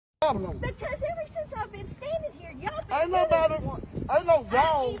Because ever since I've been standing here, y'all been Ain't nobody, ain't no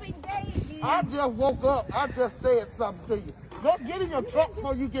y'all. even gave you. I just woke up. I just said something to you. Go get in your truck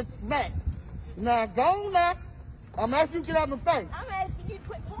before you get smacked. Now, go on now. I'm asking you to get out of my face. I'm asking you to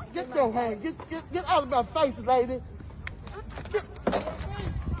quit pointing. Get your hand. Get out of my face, lady. Get. All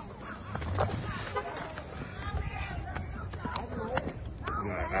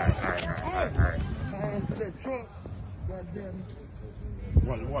right. Man, to that truck. Goddamn.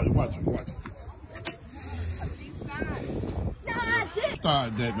 Watch it. No, I didn't.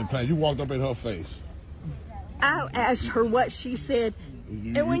 Start that, man. You walked up in her face. I asked her what she said.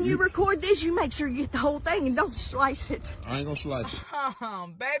 And when you record this, you make sure you get the whole thing and don't slice it. I ain't gonna slice it.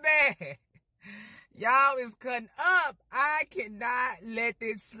 Baby. Y'all is cutting up. I cannot let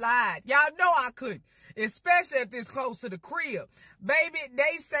this slide. Y'all know I couldn't. Especially if it's close to the crib. Baby,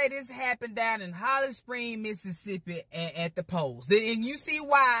 they say this happened down in Holly Springs, Mississippi at the polls. And you see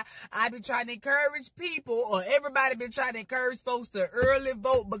why I been trying to encourage people, or everybody been trying to encourage folks to early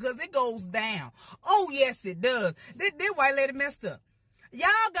vote, because it goes down. Oh, yes, it does. That white lady messed up. Y'all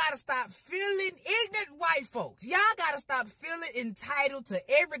gotta stop feeling ignorant white folks. Y'all gotta stop feeling entitled to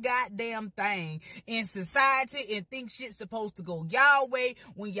every goddamn thing in society and think shit's supposed to go y'all way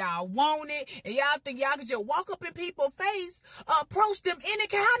when y'all want it. And y'all think y'all can just walk up in people's face, approach them any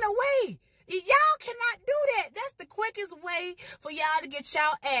kind of way. Y'all cannot do that. That's the quickest way for y'all to get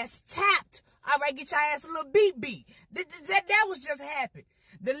y'all ass tapped. All right, get y'all ass a little beat. That was just happened.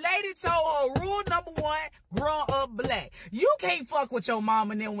 The lady told her rule number 1, grown up black. You can't fuck with your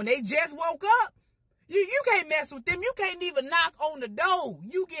mama and them when they just woke up. You can't mess with them. You can't even knock on the door.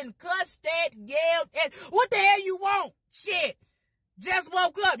 You getting cussed at, yelled at. What the hell you want? Shit. Just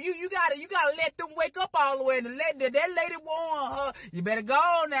woke up. You gotta let them wake up all the way. And that lady warned her, you better go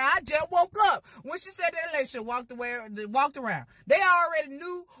on now. I just woke up. When she said that, lady, she walked around. They already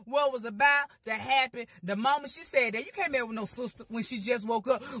knew what was about to happen the moment she said that. You can't be with no sister when she just woke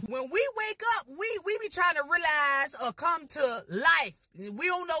up. When we wake up, we be trying to realize or come to life. We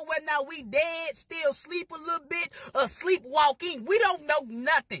don't know whether or not we dead, still sleep a little bit, or sleepwalking. We don't know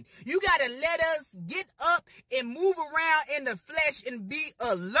nothing. You gotta let us get up and move around in the flesh and be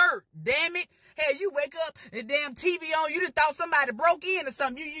alert, damn it. Hell, you wake up and damn TV on, you done thought somebody broke in or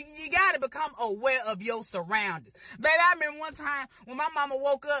something. You gotta become aware of your surroundings. Baby, I remember one time when my mama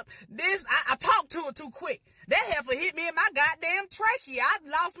woke up, I talked to her too quick. That heifer hit me in my goddamn trachea. I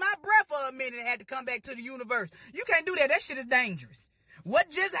lost my breath for a minute and had to come back to the universe. You can't do that. That shit is dangerous.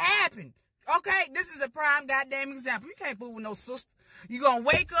 What just happened? Okay, this is a prime goddamn example. You can't fool with no sister. You gonna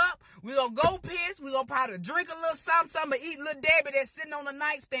wake up, we gonna go piss, we gonna probably drink a little something, eat little Debbie that's sitting on the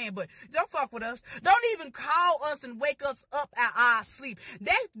nightstand, but don't fuck with us. Don't even call us and wake us up out our sleep.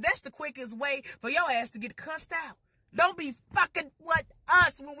 That's the quickest way for your ass to get cussed out. Don't be fucking with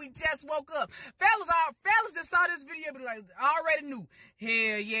us when we just woke up. Fellas that saw this video be like, already knew.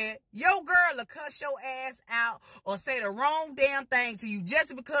 Hell yeah. Your girl will cuss your ass out or say the wrong damn thing to you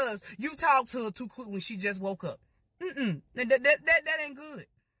just because you talked to her too quick when she just woke up. That ain't good.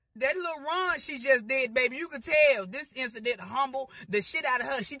 That little run she just did, baby, you could tell this incident humbled the shit out of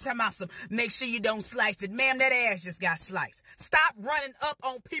her. She talking about some, make sure you don't slice it. Ma'am, that ass just got sliced. Stop running up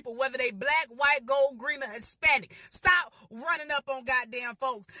on people, whether they black, white, gold, green, or Hispanic. Stop running up on goddamn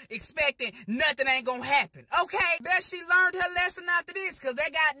folks expecting nothing ain't gonna happen. Okay? Bet she learned her lesson after this, because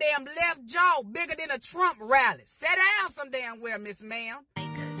that goddamn left jaw bigger than a Trump rally. Sit down some damn well, Miss Ma'am.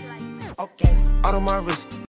 Okay, out of my wrist.